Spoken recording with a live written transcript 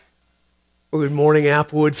Well, good morning,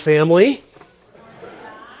 Applewood family.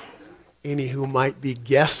 Any who might be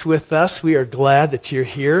guests with us, we are glad that you're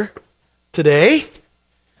here today.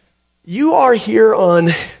 You are here on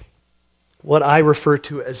what I refer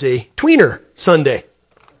to as a tweener Sunday.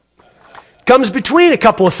 Comes between a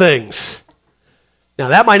couple of things. Now,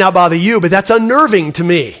 that might not bother you, but that's unnerving to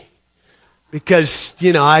me because,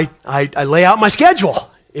 I lay out my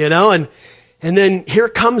schedule, and then here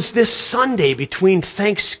comes this Sunday between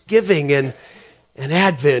Thanksgiving and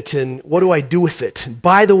Advent, and what do I do with it? And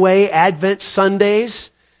by the way, Advent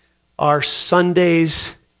Sundays are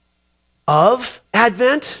Sundays of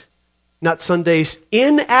Advent, not Sundays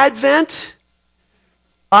in Advent.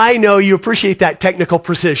 I know you appreciate that technical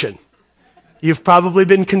precision. You've probably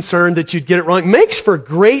been concerned that you'd get it wrong. It makes for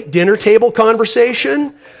great dinner table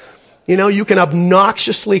conversation. You can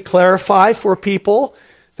obnoxiously clarify for people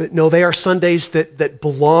that no, they are Sundays that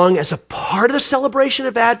belong as a part of the celebration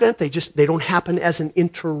of Advent. They don't happen as an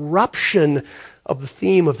interruption of the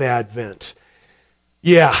theme of Advent.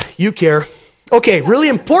 Yeah, you care. Okay, really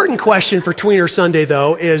important question for Tweener Sunday,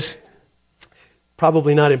 though, is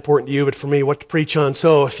probably not important to you, but for me, what to preach on.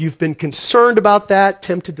 So if you've been concerned about that,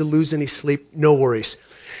 tempted to lose any sleep, no worries.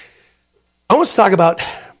 I want to talk about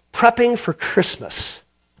prepping for Christmas.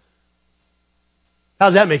 How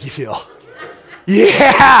does that make you feel?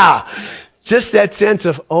 Yeah, just that sense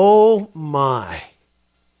of, oh my,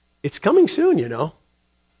 it's coming soon,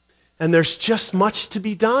 and there's just much to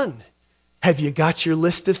be done. Have you got your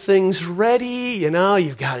list of things ready?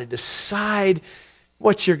 You've got to decide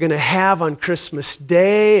what you're going to have on Christmas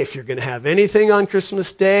Day, if you're going to have anything on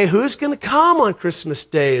Christmas Day, who's going to come on Christmas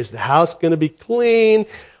Day, is the house going to be clean,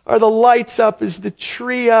 are the lights up, is the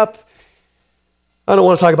tree up? I don't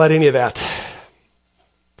want to talk about any of that.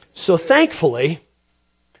 So thankfully,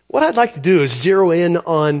 what I'd like to do is zero in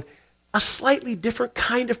on a slightly different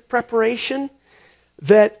kind of preparation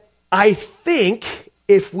that I think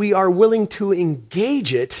if we are willing to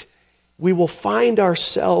engage it, we will find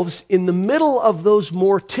ourselves in the middle of those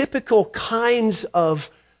more typical kinds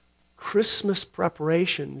of Christmas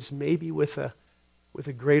preparations, maybe with a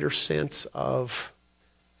greater sense of,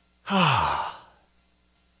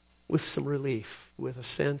 with some relief, with a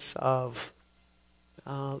sense of,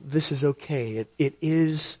 this is okay. It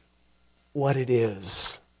is what it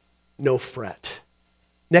is. No fret.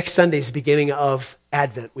 Next Sunday is the beginning of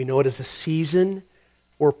Advent. We know it as a season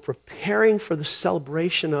for preparing for the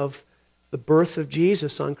celebration of the birth of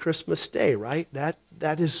Jesus on Christmas Day, right? That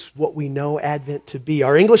is what we know Advent to be.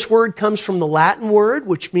 Our English word comes from the Latin word,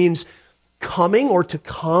 which means coming or to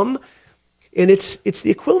come. And it's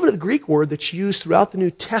the equivalent of the Greek word that's used throughout the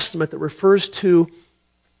New Testament that refers to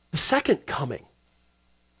the second coming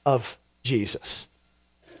of Jesus.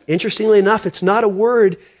 Interestingly enough, it's not a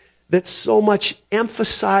word that so much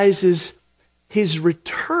emphasizes his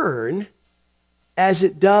return as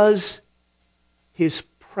it does his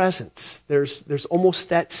presence. There's almost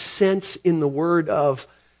that sense in the word of,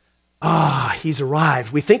 he's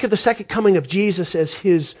arrived. We think of the second coming of Jesus as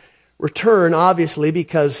his return, obviously,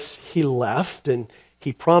 because he left and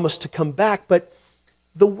he promised to come back, but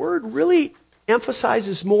the word really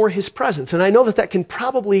emphasizes more his presence. And I know that can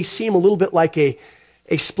probably seem a little bit like a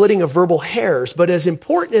splitting of verbal hairs, but as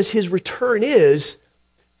important as his return is,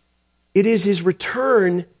 it is his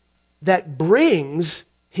return that brings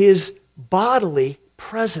his bodily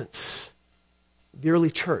presence. The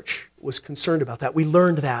early church was concerned about that. We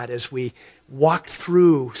learned that as we walked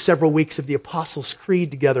through several weeks of the Apostles' Creed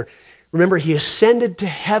together. Remember, he ascended to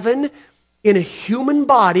heaven in a human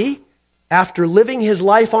body after living his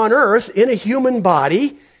life on earth in a human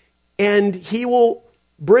body, and he will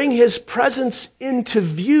bring his presence into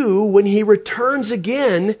view when he returns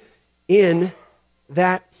again in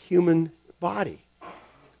that human body.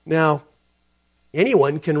 Now,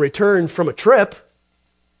 anyone can return from a trip,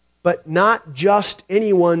 but not just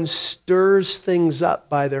anyone stirs things up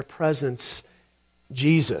by their presence.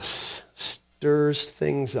 Jesus stirs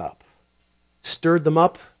things up. Stirred them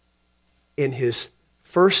up in his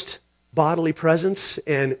first bodily presence,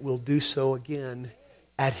 and will do so again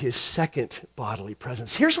at his second bodily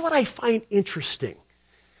presence. Here's what I find interesting.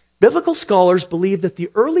 Biblical scholars believe that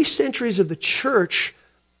the early centuries of the church,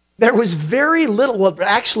 there was very little, well,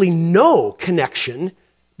 actually no connection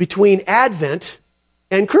between Advent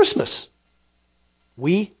and Christmas.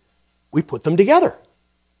 We put them together.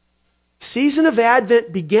 Season of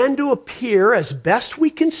Advent began to appear, as best we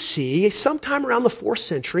can see, sometime around the 4th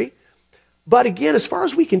century. But again, as far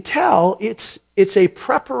as we can tell, it's a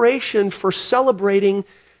preparation for celebrating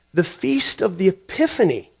the Feast of the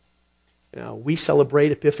Epiphany. Now, we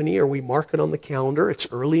celebrate Epiphany, or we mark it on the calendar. It's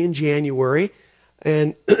early in January.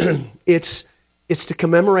 And it's to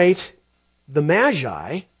commemorate the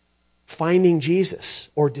Magi finding Jesus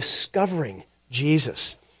or discovering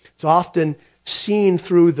Jesus. It's often seen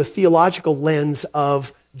through the theological lens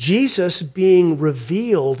of Jesus being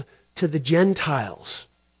revealed to the Gentiles.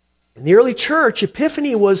 In the early church,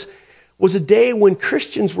 Epiphany was a day when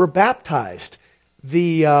Christians were baptized.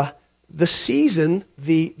 The season,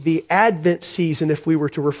 the Advent season, if we were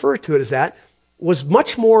to refer to it as that, was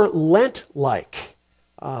much more Lent-like.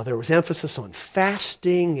 There was emphasis on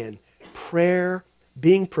fasting and prayer,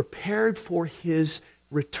 being prepared for his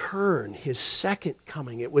return, his second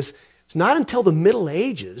coming. It's not until the Middle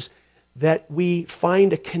Ages that we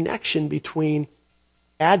find a connection between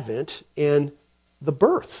Advent and the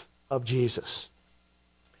birth of Jesus.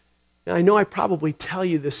 Now, I know I probably tell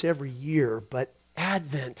you this every year, but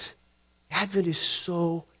Advent is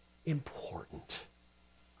so important.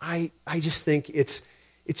 I just think it's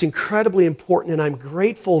incredibly important, and I'm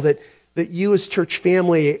grateful that you as church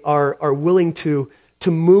family are willing to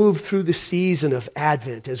move through the season of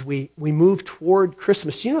Advent as we move toward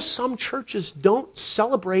Christmas. You know, some churches don't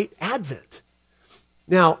celebrate Advent.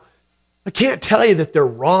 Now, I can't tell you that they're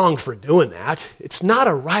wrong for doing that. It's not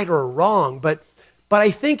a right or a wrong, but I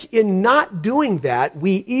think in not doing that,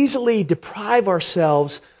 we easily deprive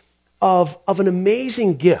ourselves of an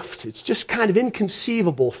amazing gift. It's just kind of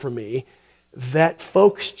inconceivable for me that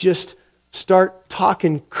folks just start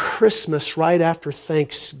talking Christmas right after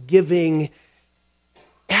Thanksgiving.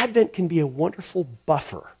 Advent can be a wonderful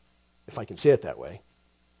buffer, if I can say it that way,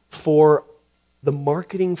 for the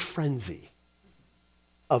marketing frenzy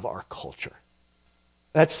of our culture.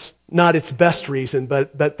 That's not its best reason,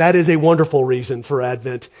 but that is a wonderful reason for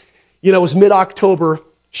Advent. You know, it was mid-October.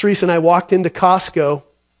 Sharice and I walked into Costco,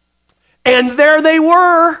 and there they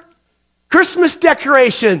were, Christmas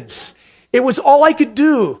decorations. It was all I could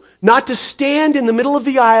do not to stand in the middle of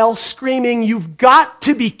the aisle screaming, "You've got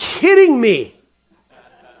to be kidding me."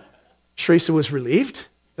 Teresa was relieved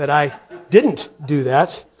that I didn't do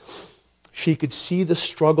that. She could see the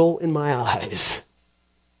struggle in my eyes.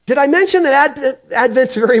 Did I mention that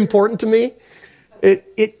Advent's very important to me?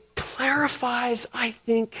 It clarifies, I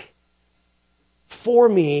think, for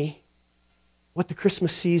me, what the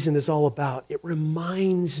Christmas season is all about. It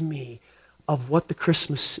reminds me of what the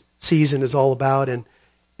Christmas season is all about, and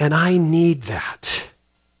I need that.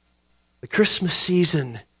 The Christmas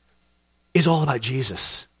season is all about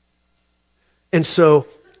Jesus. And so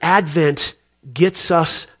Advent gets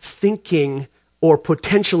us thinking, or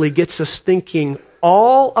potentially gets us thinking,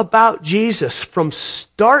 all about Jesus from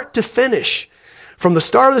start to finish. From the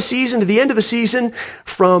start of the season to the end of the season,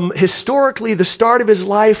 from historically the start of his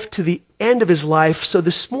life to the end of his life. So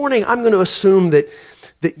this morning, I'm going to assume that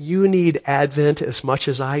you need Advent as much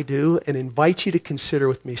as I do, and invite you to consider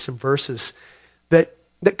with me some verses that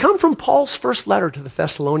come from Paul's first letter to the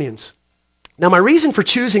Thessalonians. Now, my reason for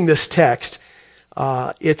choosing this text,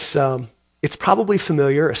 it's probably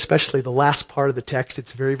familiar, especially the last part of the text.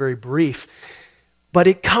 It's very, very brief. But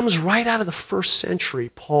it comes right out of the first century.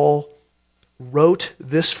 Paul wrote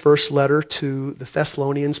this first letter to the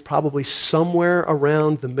Thessalonians probably somewhere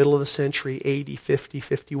around the middle of the century, AD 50,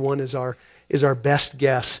 51 is our best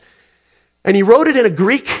guess. And he wrote it in a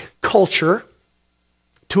Greek culture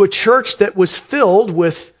to a church that was filled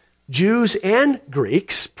with Jews and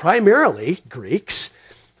Greeks, primarily Greeks,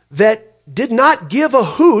 that did not give a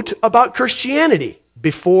hoot about Christianity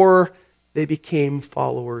before they became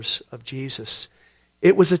followers of Jesus.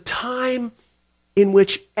 It was a time in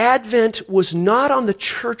which Advent was not on the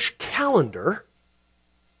church calendar,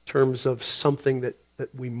 in terms of something that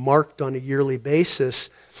we marked on a yearly basis,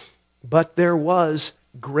 but there was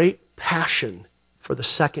great passion for the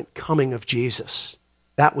second coming of Jesus.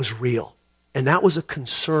 That was real. And that was a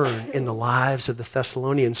concern in the lives of the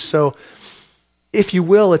Thessalonians. So, if you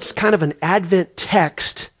will, it's kind of an Advent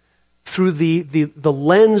text through the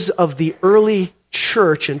lens of the early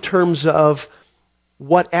church in terms of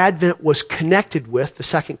what Advent was connected with, the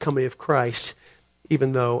second coming of Christ,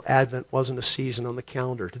 even though Advent wasn't a season on the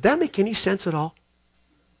calendar. Did that make any sense at all?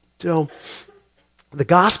 So, the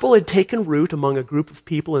gospel had taken root among a group of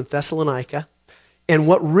people in Thessalonica, and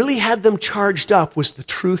what really had them charged up was the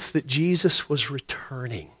truth that Jesus was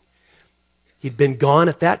returning. He'd been gone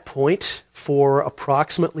at that point for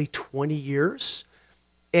approximately 20 years,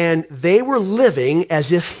 and they were living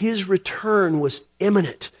as if his return was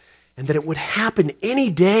imminent and that it would happen any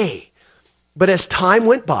day. But as time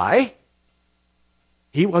went by,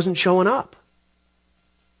 he wasn't showing up.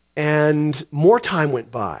 And more time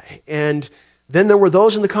went by. And then there were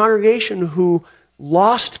those in the congregation who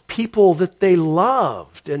lost people that they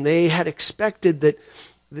loved, and they had expected that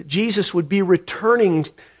that Jesus would be returning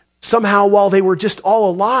somehow while they were just all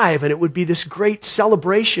alive, and it would be this great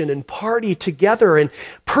celebration and party together, and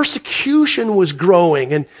persecution was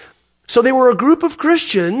growing. And so they were a group of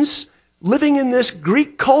Christians living in this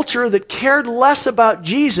Greek culture that cared less about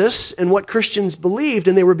Jesus and what Christians believed,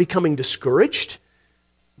 and they were becoming discouraged.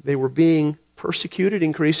 They were being persecuted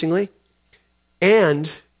increasingly,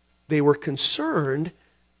 and they were concerned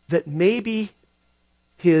that maybe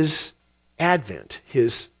his advent,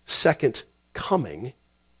 his second coming,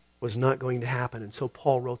 was not going to happen. And so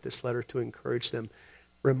Paul wrote this letter to encourage them,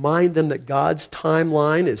 remind them that God's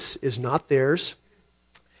timeline is not theirs,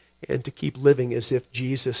 and to keep living as if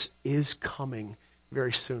Jesus is coming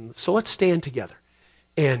very soon. So let's stand together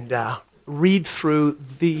and read through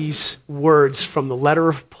these words from the letter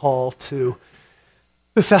of Paul to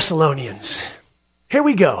the Thessalonians. Here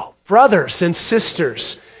we go. Brothers and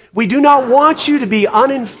sisters, we do not want you to be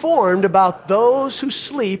uninformed about those who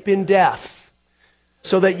sleep in death,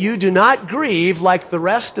 so that you do not grieve like the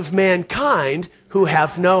rest of mankind who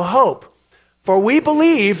have no hope. For we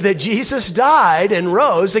believe that Jesus died and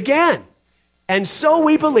rose again. And so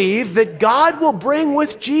we believe that God will bring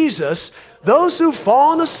with Jesus those who've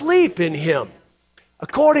fallen asleep in him.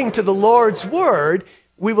 According to the Lord's word,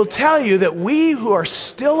 we will tell you that we who are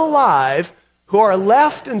still alive, who are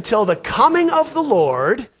left until the coming of the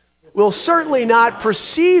Lord, will certainly not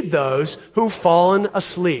precede those who've fallen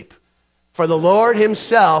asleep. For the Lord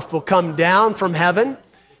himself will come down from heaven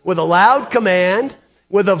with a loud command,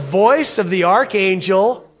 with the voice of the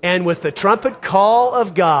archangel, and with the trumpet call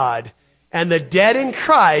of God, and the dead in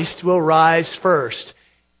Christ will rise first.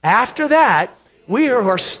 After that, we who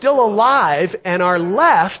are still alive and are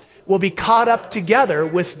left will be caught up together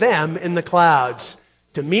with them in the clouds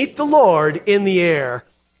to meet the Lord in the air,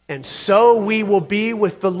 and so we will be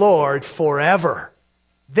with the Lord forever.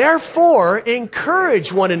 Therefore,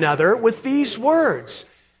 encourage one another with these words.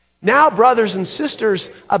 Now, brothers and sisters,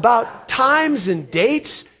 about times and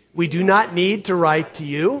dates, we do not need to write to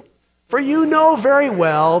you, for you know very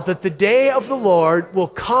well that the day of the Lord will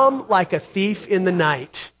come like a thief in the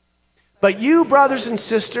night. But you, brothers and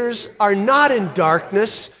sisters, are not in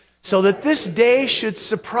darkness, so that this day should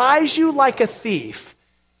surprise you like a thief.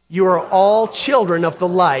 You are all children of the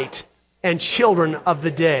light and children of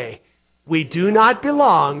the day. We do not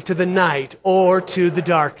belong to the night or to the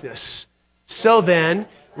darkness. So then,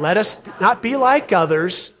 let us not be like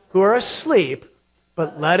others who are asleep,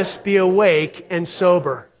 but let us be awake and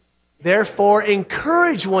sober. Therefore,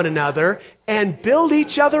 encourage one another and build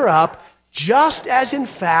each other up, just as in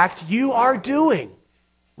fact you are doing.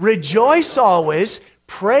 Rejoice always,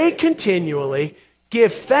 pray continually,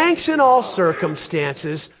 give thanks in all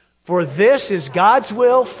circumstances, for this is God's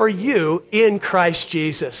will for you in Christ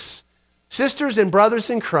Jesus. Sisters and brothers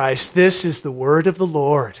in Christ, this is the word of the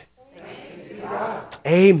Lord.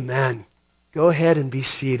 Amen. Go ahead and be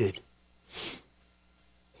seated.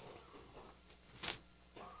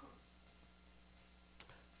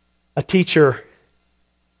 A teacher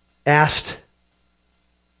asked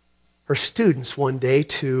her students one day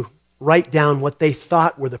to write down what they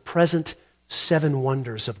thought were the present 7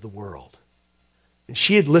 wonders of the world. And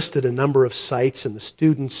she had listed a number of sites, and the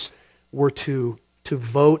students were to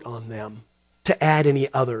vote on them, to add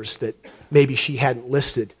any others that maybe she hadn't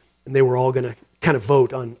listed. And they were all going to kind of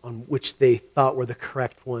vote on which they thought were the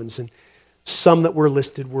correct ones. And some that were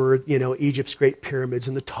listed were, Egypt's Great Pyramids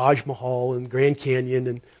and the Taj Mahal and Grand Canyon,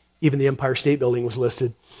 and even the Empire State Building was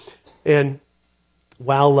listed. And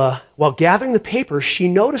while gathering the papers, she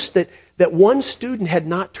noticed that one student had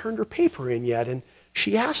not turned her paper in yet. And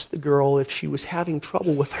she asked the girl if she was having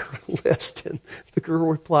trouble with her list. And the girl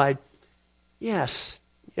replied, Yes,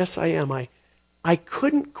 I am. I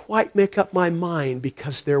couldn't quite make up my mind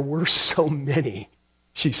because there were so many,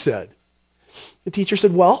 she said. The teacher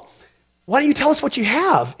said, Well, why don't you tell us what you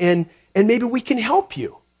have, and maybe we can help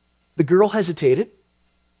you. The girl hesitated,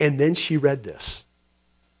 and then she read this.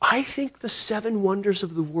 I think the 7 wonders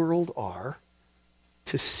of the world are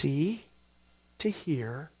to see, to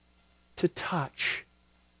hear, to touch,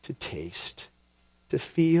 to taste, to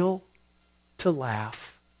feel, to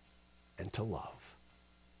laugh, and to love.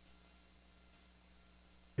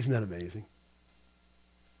 Isn't that amazing?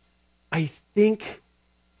 I think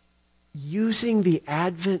using the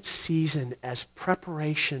Advent season as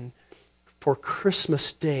preparation for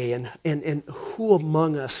Christmas Day, and who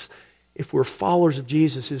among us, if we're followers of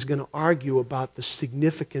Jesus, is going to argue about the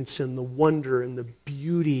significance and the wonder and the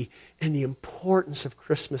beauty and the importance of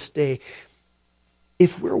Christmas Day.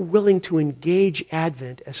 If we're willing to engage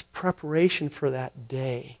Advent as preparation for that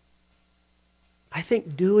day, I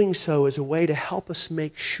think doing so is a way to help us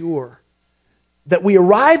make sure that we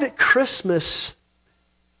arrive at Christmas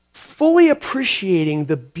fully appreciating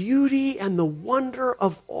the beauty and the wonder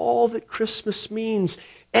of all that Christmas means.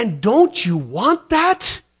 And don't you want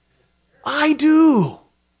that? I do.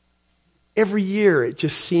 Every year it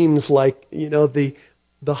just seems like, the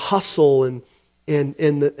hustle and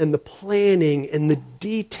the planning and the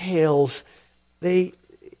details, they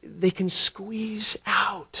can squeeze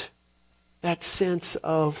out that sense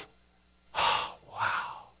of, oh,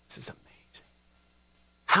 wow, this is amazing.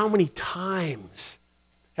 How many times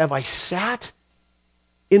have I sat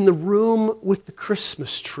in the room with the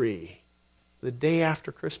Christmas tree the day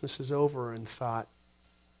after Christmas is over and thought,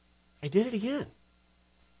 I did it again.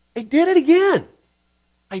 I did it again.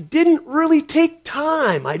 I didn't really take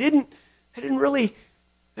time. I didn't really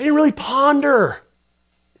ponder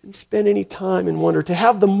and spend any time in wonder. To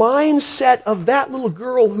have the mindset of that little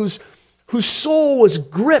girl whose soul was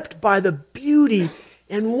gripped by the beauty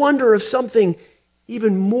and wonder of something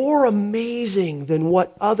even more amazing than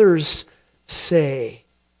what others say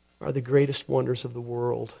are the greatest wonders of the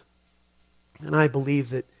world. And I believe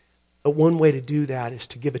that one way to do that is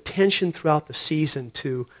to give attention throughout the season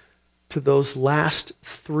to those last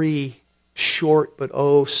three short but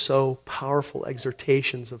oh so powerful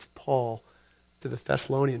exhortations of Paul to the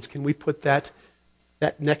Thessalonians. Can we put that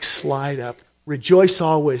next slide up? Rejoice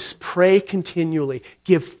always, pray continually,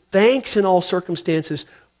 give thanks in all circumstances,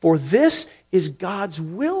 for this is God's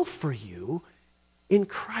will for you in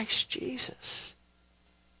Christ Jesus.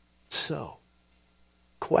 So,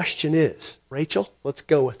 question is, Rachel, let's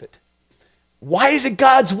go with it. Why is it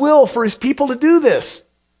God's will for his people to do this?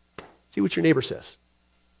 See what your neighbor says.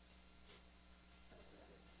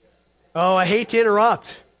 Oh, I hate to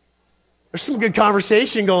interrupt. There's some good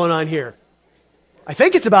conversation going on here. I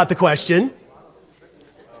think it's about the question.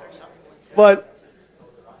 But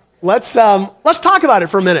let's talk about it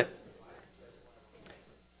for a minute.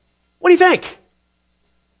 What do you think?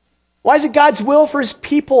 Why is it God's will for his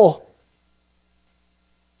people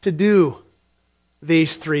to do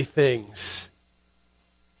these three things?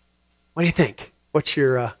 What do you think? What's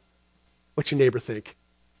your neighbor think?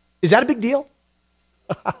 Is that a big deal?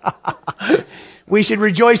 We should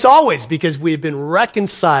rejoice always because we have been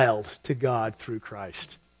reconciled to God through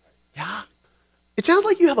Christ. Yeah. It sounds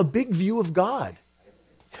like you have a big view of God.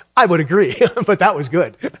 I would agree, but that was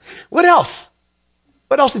good. What else?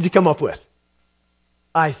 What else did you come up with?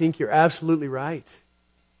 I think you're absolutely right.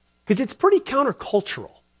 Because it's pretty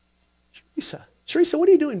countercultural. Teresa, what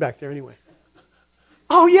are you doing back there anyway?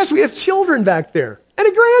 Oh, yes, we have children back there and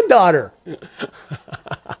a granddaughter.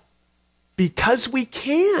 Because we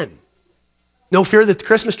can. No fear that the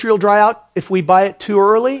Christmas tree will dry out if we buy it too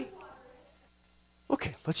early.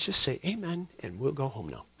 Okay, let's just say amen and we'll go home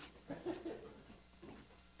now.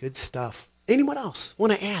 Good stuff. Anyone else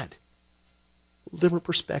want to add a different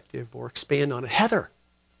perspective or expand on it? Heather,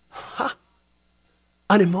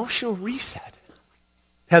 an emotional reset.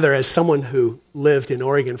 Heather, as someone who lived in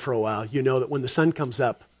Oregon for a while, you know that when the sun comes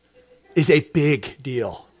up is a big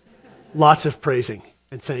deal. Lots of praising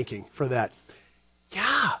and thanking for that.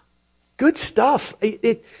 Yeah, good stuff.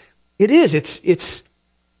 It is.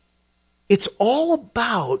 It's all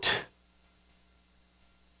about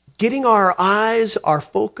getting our eyes, our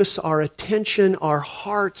focus, our attention, our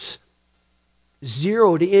hearts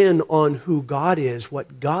zeroed in on who God is,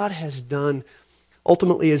 what God has done.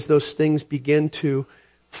 Ultimately, as those things begin to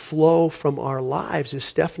flow from our lives, as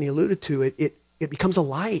Stephanie alluded to, it becomes a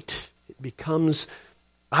light. It becomes,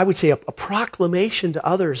 I would say, a proclamation to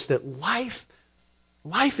others that life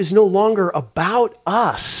is no longer about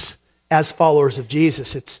us as followers of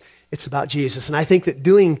Jesus. It's about Jesus. And I think that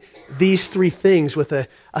doing these three things with a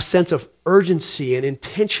sense of urgency and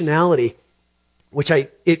intentionality, which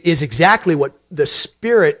it is exactly what the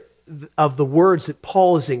spirit of the words that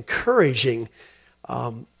Paul is encouraging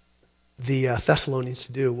the Thessalonians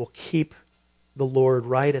to do, will keep the Lord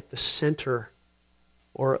right at the center,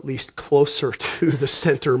 or at least closer to the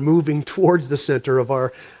center, moving towards the center of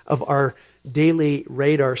our daily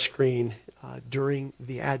radar screen during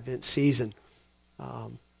the Advent season.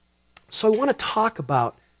 So I want to talk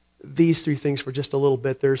about these three things for just a little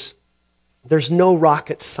bit. There's no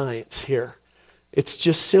rocket science here. It's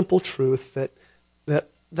just simple truth that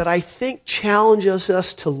I think challenges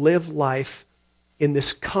us to live life in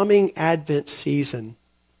this coming Advent season,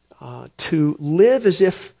 to live as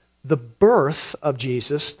if the birth of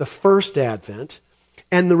Jesus, the first Advent,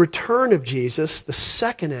 and the return of Jesus, the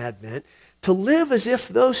second Advent, to live as if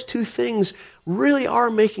those two things really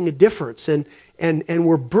are making a difference, and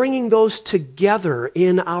we're bringing those together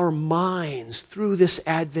in our minds through this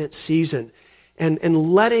Advent season,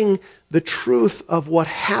 and letting the truth of what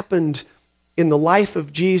happened in the life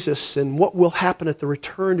of Jesus and what will happen at the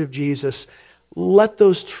return of Jesus, let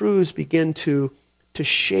those truths begin to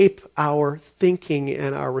shape our thinking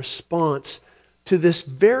and our response to this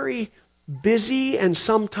very busy and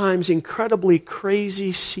sometimes incredibly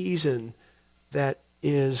crazy season that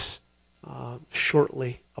is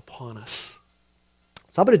shortly upon us.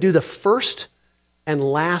 So I'm going to do the first and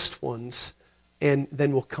last ones, and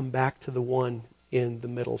then we'll come back to the one in the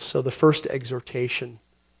middle. So the first exhortation,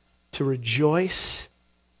 to rejoice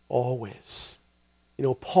always. You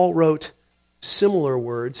know, Paul wrote similar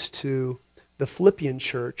words to the Philippian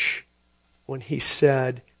church when he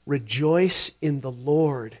said, rejoice in the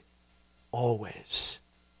Lord always.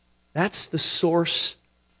 That's the source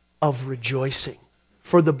of rejoicing.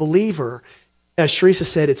 For the believer, as Teresa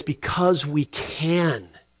said, it's because we can.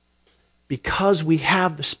 Because we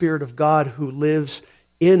have the Spirit of God who lives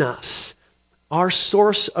in us. Our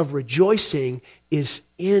source of rejoicing is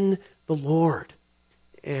in the Lord.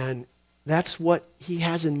 And that's what he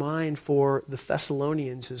has in mind for the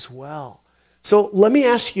Thessalonians as well. So let me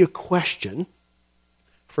ask you a question.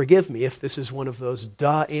 Forgive me if this is one of those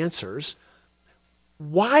duh answers.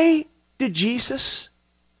 Why did Jesus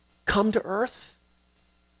come to earth?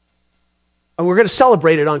 And we're going to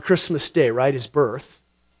celebrate it on Christmas Day, right? His birth.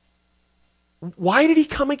 Why did he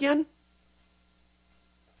come again?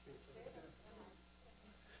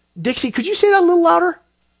 Dixie, could you say that a little louder?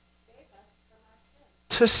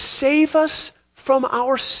 To save us from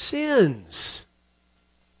our sins.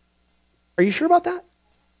 Are you sure about that?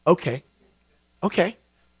 Okay.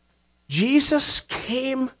 Jesus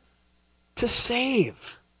came to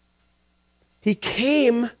save. He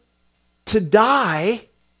came to die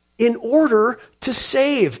in order to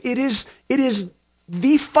save. It is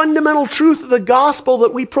the fundamental truth of the gospel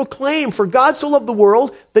that we proclaim. For God so loved the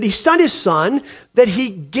world that he sent his Son, that he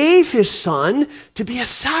gave his Son to be a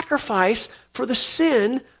sacrifice for the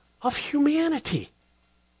sin of humanity.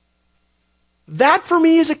 That for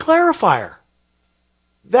me is a clarifier.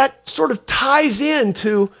 That sort of ties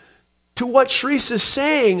into what Sharice is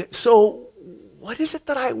saying. So what is it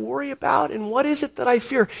that I worry about and what is it that I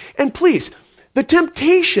fear? And please, the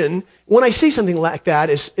temptation when I say something like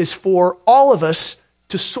that is for all of us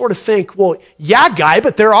to sort of think, well, yeah, Guy,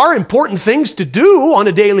 but there are important things to do on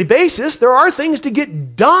a daily basis. There are things to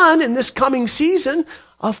get done in this coming season.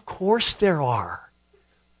 Of course there are.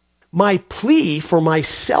 My plea for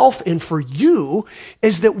myself and for you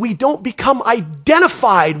is that we don't become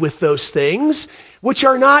identified with those things, which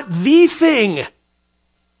are not the thing.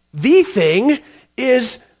 The thing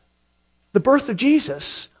is the birth of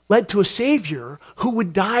Jesus led to a Savior who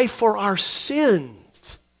would die for our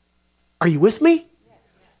sins. Are you with me?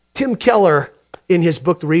 Tim Keller, in his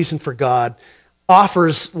book, The Reason for God,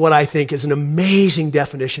 offers what I think is an amazing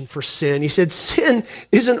definition for sin. He said, sin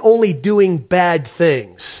isn't only doing bad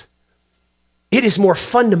things. It is more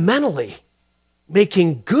fundamentally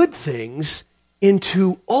making good things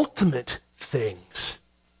into ultimate things.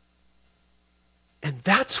 And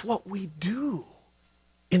that's what we do.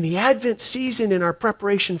 In the Advent season, in our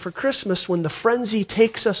preparation for Christmas, when the frenzy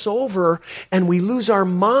takes us over and we lose our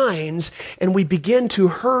minds and we begin to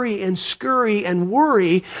hurry and scurry and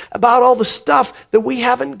worry about all the stuff that we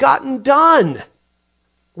haven't gotten done.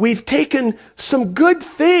 We've taken some good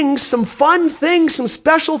things, some fun things, some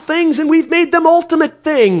special things, and we've made them ultimate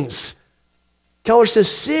things. Keller says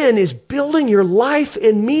sin is building your life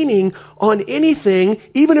and meaning on anything,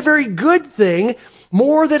 even a very good thing,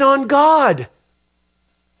 more than on God.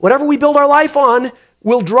 Whatever we build our life on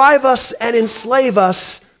will drive us and enslave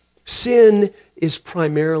us. Sin is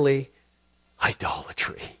primarily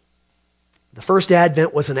idolatry. The first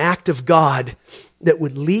Advent was an act of God that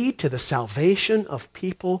would lead to the salvation of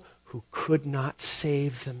people who could not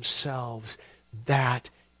save themselves. That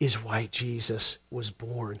is why Jesus was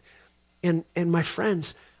born. And my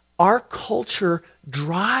friends, our culture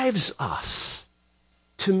drives us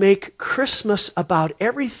to make Christmas about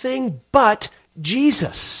everything but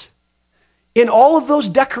Jesus. In all of those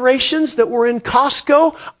decorations that were in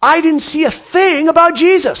Costco, I didn't see a thing about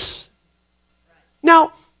Jesus.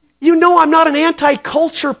 Now, you know I'm not an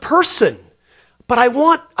anti-culture person, but I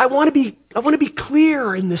want to be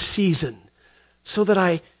clear in this season so that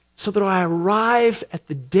I arrive at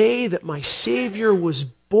the day that my Savior was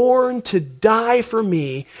born to die for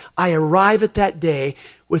me. I arrive at that day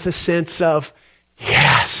with a sense of,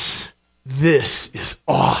 yes, this is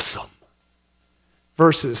awesome.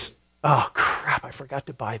 Versus, oh crap, I forgot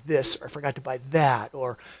to buy this, or I forgot to buy that,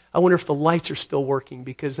 or I wonder if the lights are still working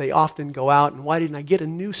because they often go out, and why didn't I get a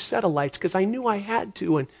new set of lights? Because I knew I had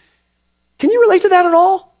to. And can you relate to that at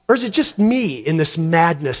all? Or is it just me in this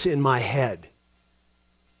madness in my head?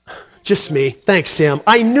 Just me. Thanks, Sam.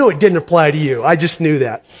 I knew it didn't apply to you. I just knew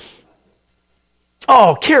that.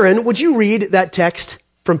 Oh, Karen, would you read that text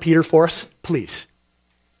from Peter for us, please?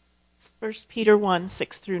 1 Peter 1,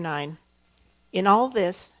 6 through 9. In all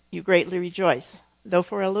this you greatly rejoice, though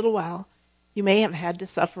for a little while you may have had to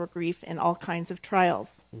suffer grief in all kinds of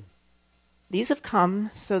trials. These have come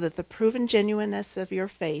so that the proven genuineness of your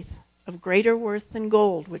faith, of greater worth than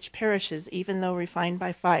gold, which perishes even though refined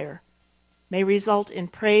by fire, may result in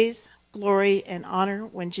praise, glory, and honor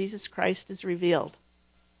when Jesus Christ is revealed.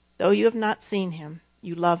 Though you have not seen him,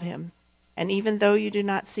 you love him, and even though you do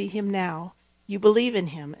not see him now, you believe in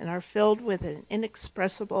him and are filled with an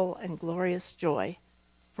inexpressible and glorious joy,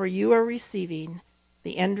 for you are receiving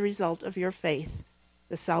the end result of your faith,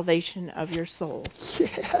 the salvation of your souls.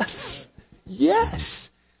 Yes.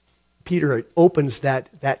 Yes. Peter opens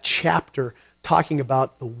that chapter talking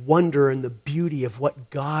about the wonder and the beauty of what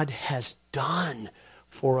God has done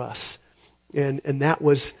for us. And that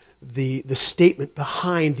was the statement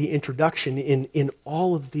behind the introduction in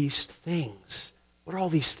all of these things. What are all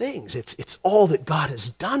these things? It's all that God has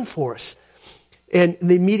done for us. And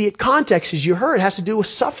the immediate context, as you heard, has to do with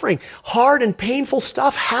suffering. Hard and painful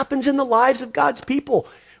stuff happens in the lives of God's people.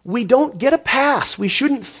 We don't get a pass. We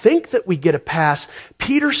shouldn't think that we get a pass.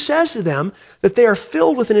 Peter says to them that they are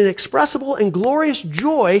filled with an inexpressible and glorious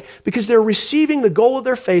joy because they're receiving the goal of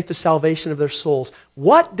their faith, the salvation of their souls.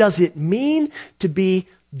 What does it mean to be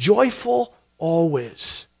joyful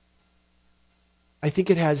always? I think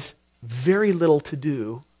it has very little to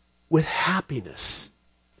do with happiness.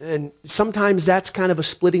 And sometimes that's kind of a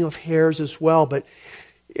splitting of hairs as well. But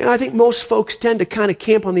I think most folks tend to kind of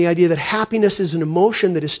camp on the idea that happiness is an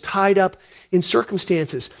emotion that is tied up in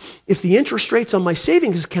circumstances. If the interest rates on my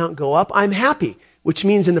savings account go up, I'm happy, which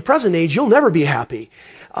means in the present age, you'll never be happy.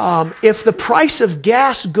 If the price of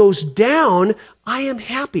gas goes down, I am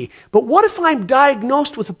happy. But what if I'm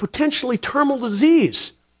diagnosed with a potentially terminal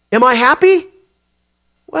disease? Am I happy?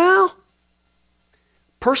 Well,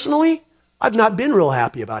 personally, I've not been real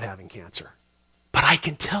happy about having cancer. But I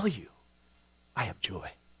can tell you, I have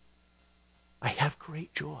joy. I have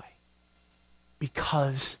great joy.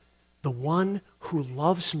 Because the one who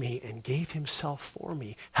loves me and gave himself for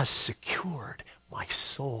me has secured my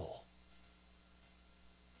soul.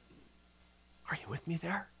 Are you with me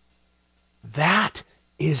there? That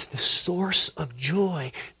is the source of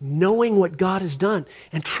joy, knowing what God has done.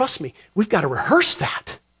 And trust me, we've got to rehearse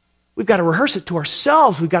that. We've got to rehearse it to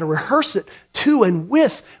ourselves. We've got to rehearse it to and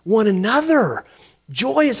with one another.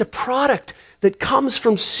 Joy is a product that comes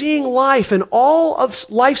from seeing life and all of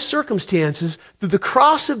life's circumstances through the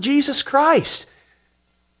cross of Jesus Christ.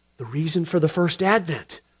 The reason for the first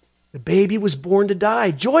advent. The baby was born to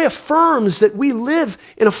die. Joy affirms that we live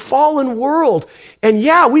in a fallen world. And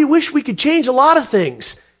yeah, we wish we could change a lot of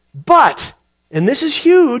things. But, and this is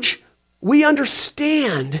huge, we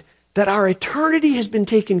understand that our eternity has been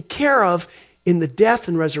taken care of in the death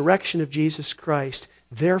and resurrection of Jesus Christ.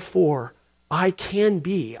 Therefore, I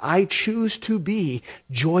choose to be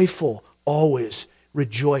joyful always,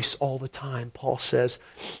 rejoice all the time, Paul says.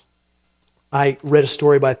 I read a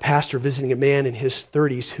story by a pastor visiting a man in his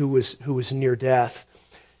 30s who was near death.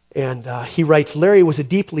 And he writes, Larry was a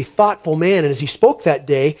deeply thoughtful man, and as he spoke that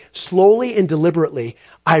day, slowly and deliberately,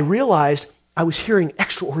 I realized I was hearing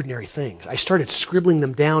extraordinary things. I started scribbling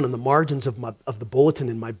them down in the margins of the bulletin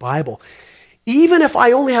in my Bible. Even if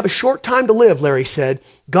I only have a short time to live, Larry said,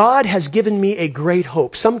 God has given me a great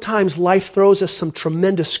hope. Sometimes life throws us some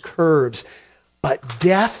tremendous curves, but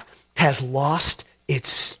death has lost its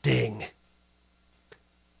sting.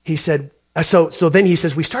 He said, so then he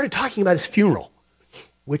says, we started talking about his funeral,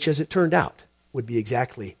 which as it turned out would be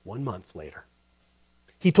exactly 1 month later.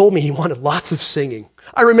 He told me he wanted lots of singing.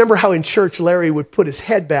 I remember how in church Larry would put his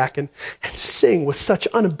head back and sing with such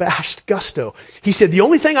unabashed gusto. He said, the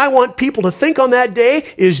only thing I want people to think on that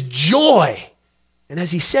day is joy. And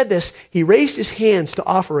as he said this, he raised his hands to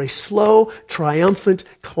offer a slow, triumphant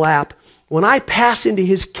clap. When I pass into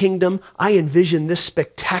his kingdom, I envision this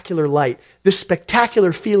spectacular light, this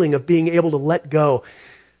spectacular feeling of being able to let go.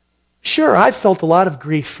 Sure, I've felt a lot of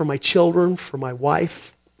grief for my children, for my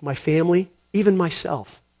wife, my family, even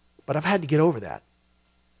myself. But I've had to get over that.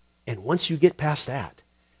 And once you get past that,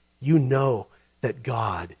 you know that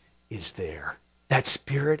God is there. That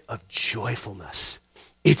spirit of joyfulness.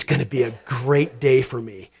 It's going to be a great day for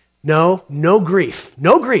me. No grief.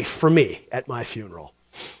 No grief for me at my funeral.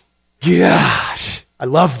 Gosh, I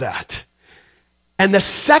love that. And the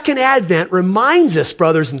second advent reminds us,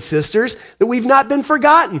 brothers and sisters, that we've not been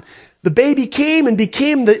forgotten. The baby came and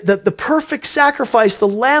became the perfect sacrifice, the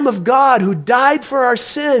Lamb of God who died for our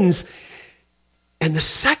sins. And the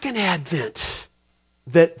second advent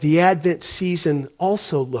that the Advent season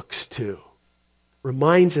also looks to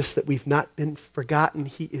reminds us that we've not been forgotten.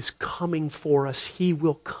 He is coming for us. He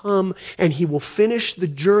will come and he will finish the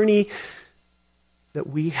journey that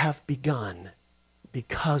we have begun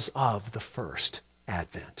because of the first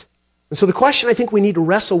Advent. And so the question I think we need to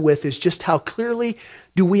wrestle with is just how clearly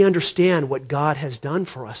do we understand what God has done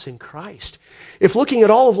for us in Christ? If looking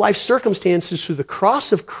at all of life's circumstances through the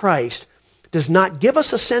cross of Christ does not give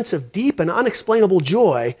us a sense of deep and unexplainable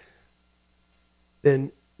joy,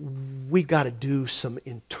 then we got to do some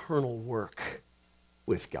internal work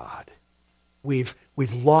with God. We've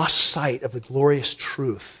lost sight of the glorious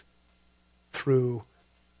truth through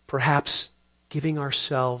perhaps giving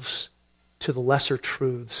ourselves to the lesser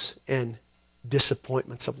truths and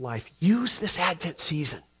disappointments of life. Use this Advent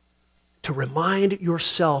season to remind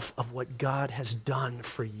yourself of what God has done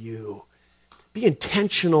for you. Be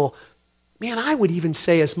intentional. Man, I would even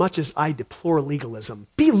say, as much as I deplore legalism,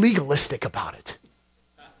 be legalistic about it.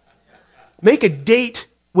 Make a date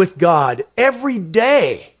with God every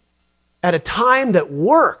day at a time that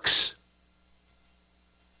works.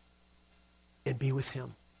 And be with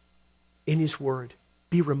him in his word.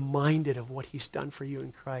 Be reminded of what he's done for you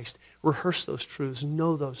in Christ. Rehearse those truths.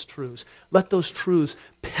 Know those truths. Let those truths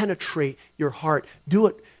penetrate your heart. Do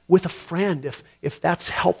it with a friend if that's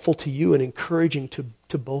helpful to you and encouraging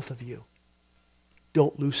to both of you.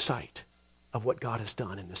 Don't lose sight of what God has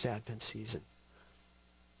done in this Advent season.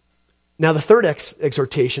 Now, the third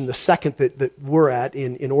exhortation, the second that we're at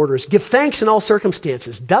in order, is give thanks in all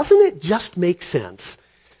circumstances. Doesn't it just make sense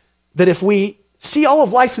that if we see all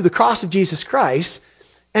of life through the cross of Jesus Christ,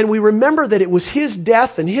 and we remember that it was his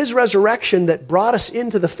death and his resurrection that brought us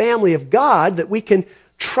into the family of God, that we can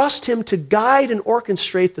trust him to guide and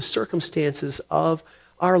orchestrate the circumstances of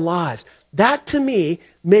our lives? That, to me,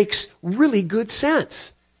 makes really good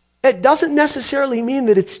sense. It doesn't necessarily mean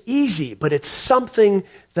that it's easy, but it's something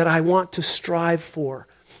that I want to strive for.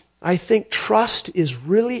 I think trust is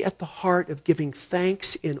really at the heart of giving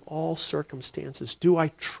thanks in all circumstances. Do I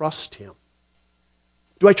trust him?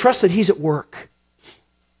 Do I trust that he's at work?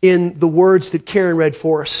 In the words that Karen read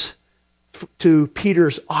for us to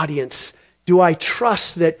Peter's audience, do I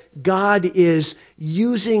trust that God is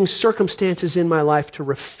using circumstances in my life to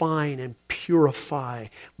refine and purify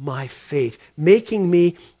my faith, making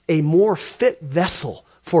me a more fit vessel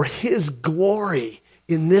for his glory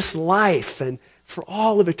in this life and for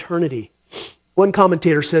all of eternity? One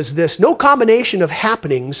commentator says this: no combination of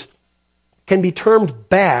happenings can be termed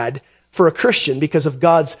bad for a Christian because of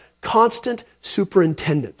God's constant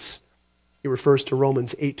superintendence. He refers to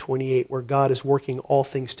Romans 8:28, where God is working all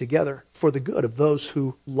things together for the good of those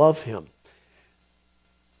who love him.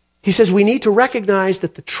 He says we need to recognize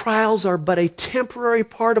that the trials are but a temporary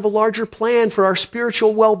part of a larger plan for our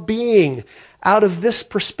spiritual well-being. Out of this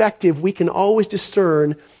perspective, we can always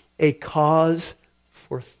discern a cause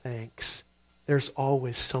for thanks. There's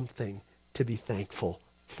always something to be thankful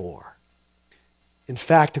for. In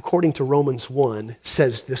fact, according to Romans 1,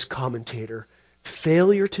 says this commentator,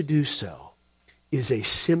 failure to do so is a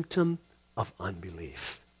symptom of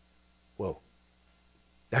unbelief. Whoa,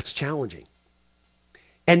 that's challenging.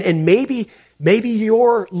 And maybe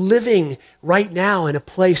you're living right now in a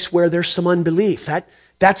place where there's some unbelief.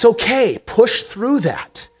 That's okay. Push through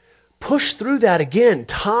that. Push through that again.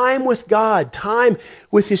 Time with God, time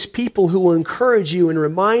with his people who will encourage you and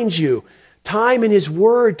remind you, time in his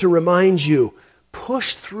word to remind you.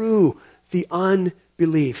 Push through the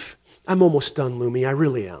unbelief. I'm almost done, Lumi. I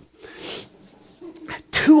really am.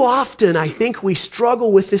 Too often, I think we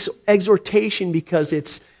struggle with this exhortation because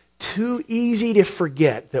it's too easy to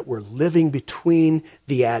forget that we're living between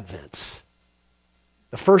the Advents.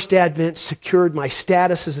 The first Advent secured my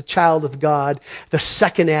status as a child of God. The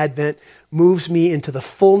second Advent moves me into the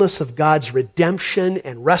fullness of God's redemption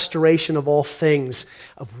and restoration of all things,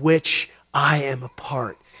 of which I am a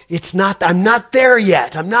part. I'm not there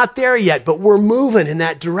yet, but we're moving in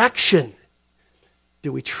that direction.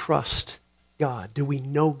 Do we trust God? Do we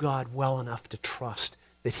know God well enough to trust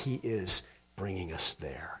that he is bringing us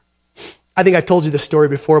there? I think I've told you this story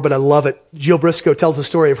before, but I love it. Jill Briscoe tells the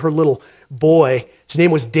story of her little boy. His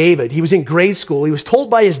name was David. He was in grade school. He was told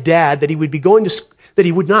by his dad that he would not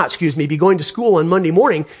be going to school on Monday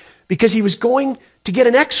morning because he was going to get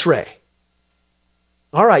an X-ray.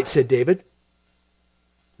 All right, said David.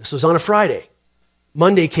 This was on a Friday.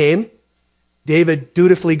 Monday came. David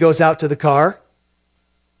dutifully goes out to the car.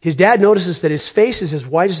 His dad notices that his face is as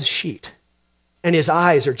white as a sheet, and his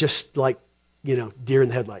eyes are just like, deer in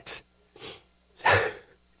the headlights.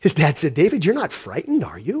 His dad said, David, you're not frightened,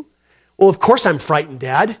 are you? Well, of course I'm frightened,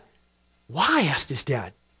 Dad. Why? Asked his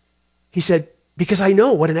dad. He said, because I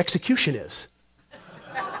know what an execution is.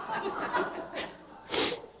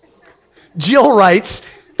 Jill writes,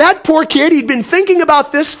 that poor kid, he'd been thinking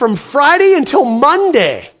about this from Friday until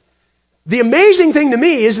Monday. The amazing thing to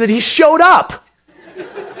me is that he showed up.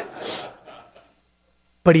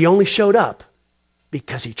 But he only showed up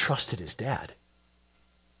because he trusted his dad.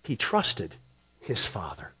 He trusted his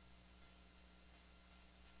father.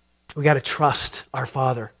 We got to trust our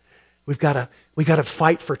Father. We got to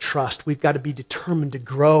fight for trust. We've got to be determined to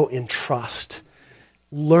grow in trust.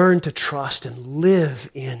 Learn to trust and live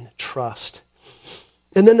in trust.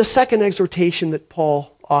 And then the second exhortation that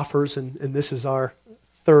Paul offers, and this is our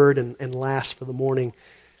third and last for the morning,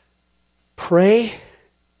 pray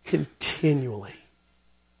continually.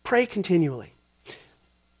 Pray continually.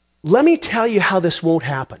 Let me tell you how this won't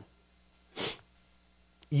happen.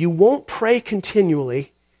 You won't pray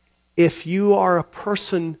continually if you are a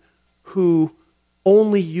person who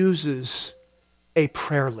only uses a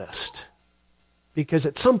prayer list. Because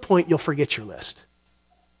at some point you'll forget your list.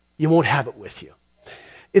 You won't have it with you.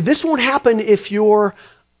 This won't happen if you're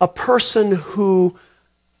a person who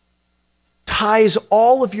ties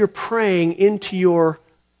all of your praying into your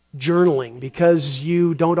journaling because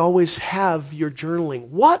you don't always have your journaling.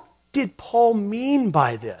 What did Paul mean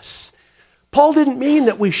by this? Paul didn't mean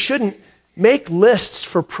that we shouldn't make lists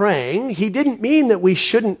for praying. He didn't mean that we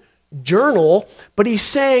shouldn't journal, but he's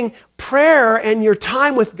saying prayer and your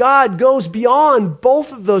time with God goes beyond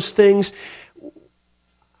both of those things.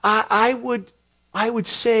 I would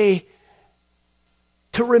say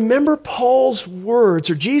to remember Paul's words,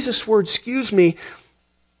 or Jesus' words,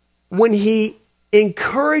 when he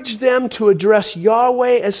encouraged them to address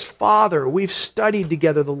Yahweh as Father. We've studied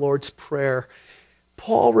together the Lord's Prayer.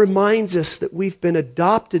 Paul reminds us that we've been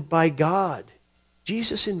adopted by God.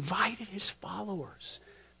 Jesus invited his followers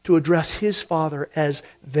to address his Father as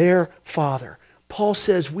their Father. Paul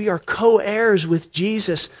says we are co-heirs with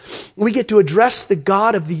Jesus. We get to address the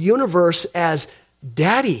God of the universe as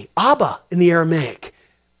Daddy, Abba in the Aramaic,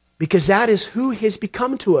 because that is who he has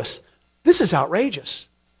become to us. This is outrageous.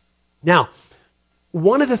 Now,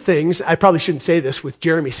 one of the things, I probably shouldn't say this with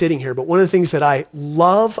Jeremy sitting here, but one of the things that I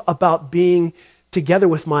love about being together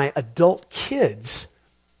with my adult kids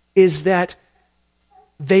is that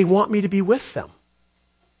they want me to be with them.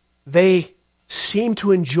 They seem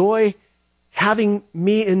to enjoy having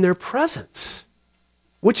me in their presence,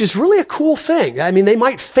 which is really a cool thing. I mean, they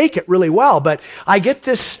might fake it really well, but I get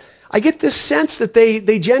this sense that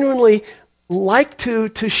they genuinely like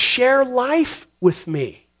to share life with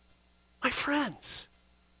me. My friends,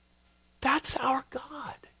 that's our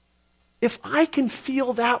God. If I can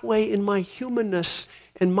feel that way in my humanness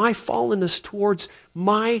and my fallenness towards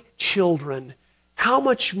my children, how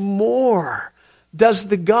much more does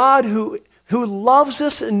the God who loves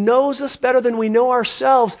us and knows us better than we know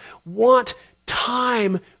ourselves want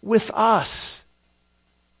time with us?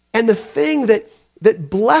 And the thing that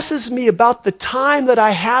blesses me about the time that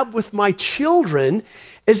I have with my children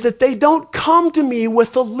is that they don't come to me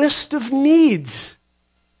with a list of needs.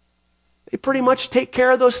 They pretty much take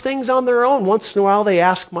care of those things on their own. Once in a while they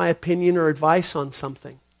ask my opinion or advice on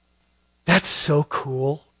something. That's so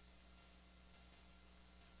cool.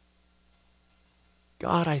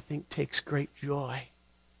 God, I think, takes great joy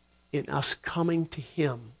in us coming to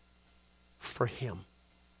him for him.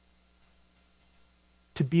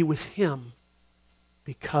 To be with him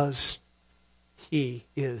because he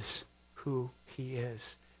is who he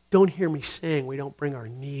is. Don't hear me saying we don't bring our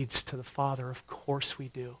needs to the Father. Of course we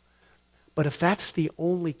do. But if that's the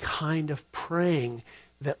only kind of praying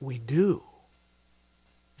that we do,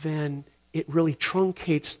 then it really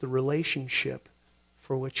truncates the relationship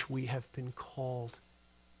for which we have been called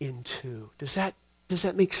into. Does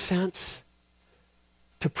that make sense?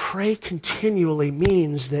 To pray continually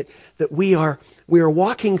means that we are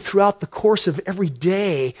walking throughout the course of every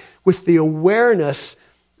day with the awareness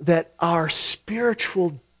that our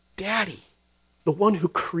spiritual daddy, the one who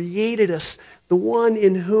created us, the one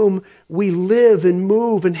in whom we live and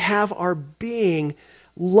move and have our being,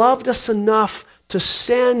 loved us enough to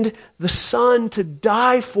send the Son to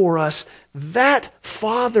die for us. That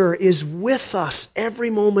Father is with us every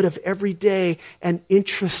moment of every day and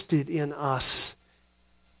interested in us.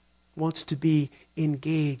 Wants to be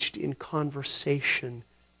engaged in conversation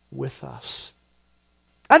with us.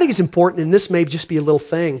 I think it's important, and this may just be a little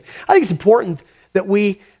thing, I think it's important that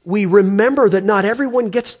we remember that not everyone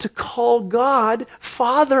gets to call God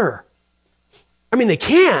Father. I mean, they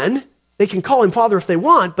can call him Father if they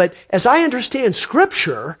want, but as I understand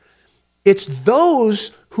Scripture, it's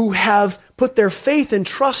those who have put their faith and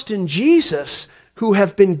trust in Jesus who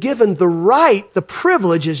have been given the right, the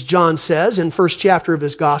privilege, as John says in first chapter of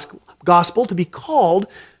his gospel, to be called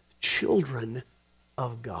children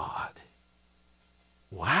of God.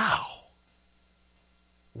 Wow.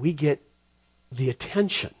 We get the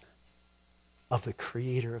attention of the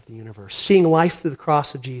creator of the universe. Seeing life through the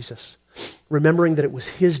cross of Jesus, remembering that it was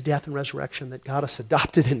his death and resurrection that got us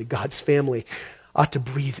adopted into God's family, ought to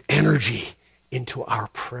breathe energy into our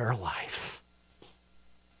prayer life.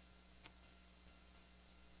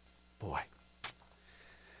 Boy.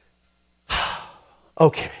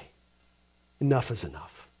 Okay. Enough is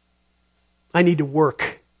enough. I need to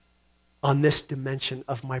work on this dimension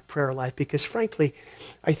of my prayer life because frankly,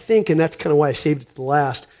 I think, and that's kind of why I saved it to the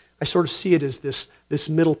last, I sort of see it as this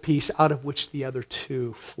middle piece out of which the other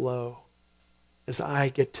two flow. As I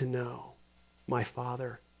get to know my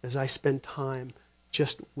Father, as I spend time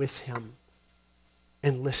just with him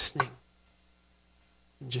and listening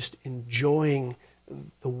and just enjoying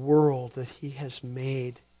the world that he has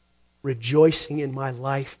made, rejoicing in my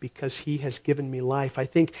life because he has given me life. I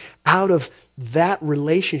think out of that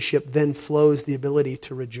relationship then flows the ability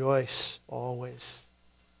to rejoice always,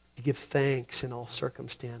 to give thanks in all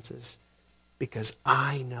circumstances, because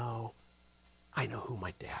I know who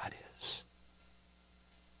my dad is.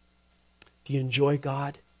 Do you enjoy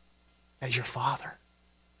God as your Father?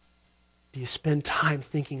 Do you spend time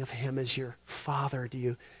thinking of him as your Father? Do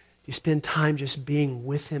you spend time just being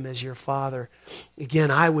with him as your Father? Again,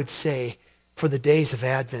 I would say, for the days of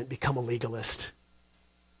Advent, become a legalist.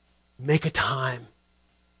 Make a time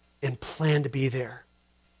and plan to be there.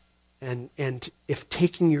 And if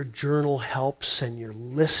taking your journal helps and your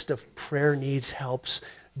list of prayer needs helps,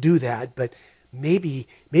 do that. But maybe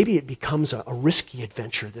it becomes a risky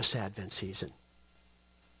adventure this Advent season.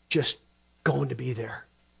 Just going to be there.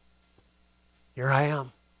 Here I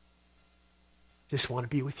am. Just want to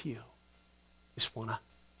be with you. Just want to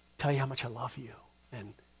tell you how much I love you.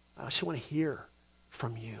 And I just want to hear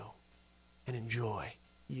from you and enjoy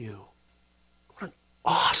you. What an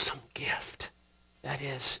awesome gift that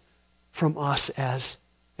is from us as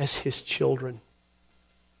his children.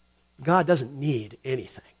 God doesn't need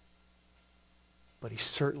anything. But he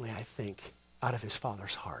certainly, I think, out of his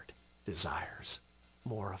Father's heart, desires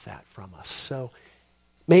more of that from us. So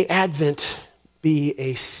may Advent be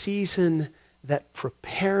a season that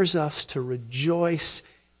prepares us to rejoice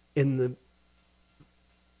in the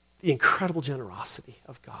incredible generosity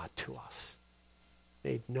of God to us,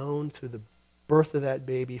 made known through the birth of that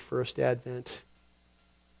baby, first Advent,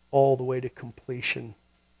 all the way to completion,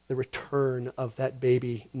 the return of that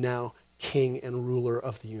baby, now king and ruler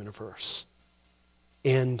of the universe,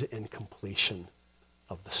 end and completion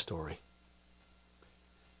of the story.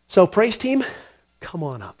 So praise team, come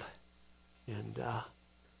on up and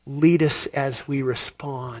lead us as we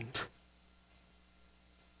respond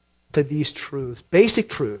to these truths, basic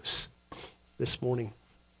truths this morning.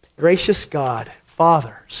 Gracious God,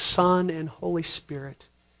 Father, Son, and Holy Spirit,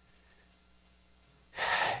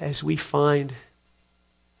 as we find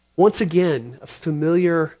once again a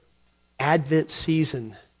familiar Advent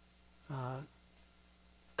season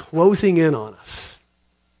closing in on us,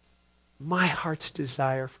 my heart's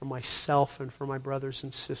desire for myself and for my brothers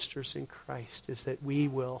and sisters in Christ is that we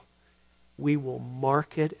will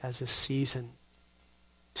mark it as a season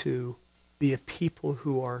to be a people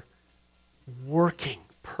who are working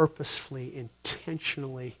purposefully,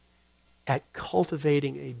 intentionally at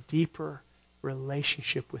cultivating a deeper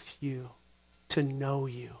relationship with you, to know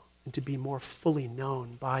you and to be more fully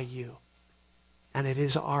known by you. And it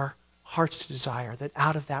is our heart's desire that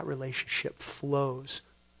out of that relationship flows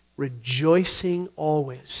rejoicing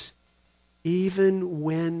always, even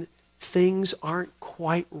when things aren't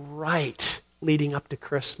quite right leading up to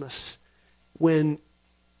Christmas, when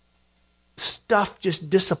stuff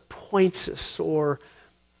just disappoints us or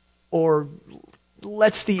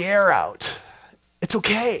lets the air out. It's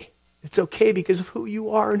okay. It's okay because of who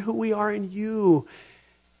you are and who we are in you.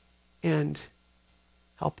 And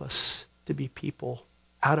help us to be people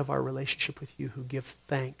out of our relationship with you who give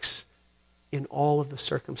thanks in all of the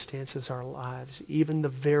circumstances of our lives, even the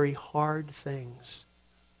very hard things,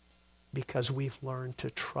 because we've learned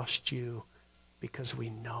to trust you, because we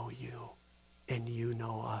know you, and you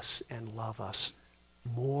know us and love us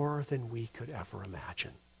more than we could ever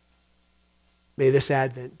imagine. May this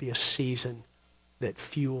Advent be a season that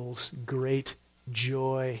fuels great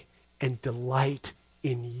joy and delight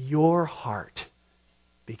in your heart,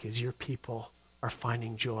 because your people are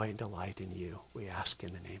finding joy and delight in you. We ask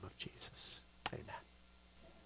in the name of Jesus. Amen.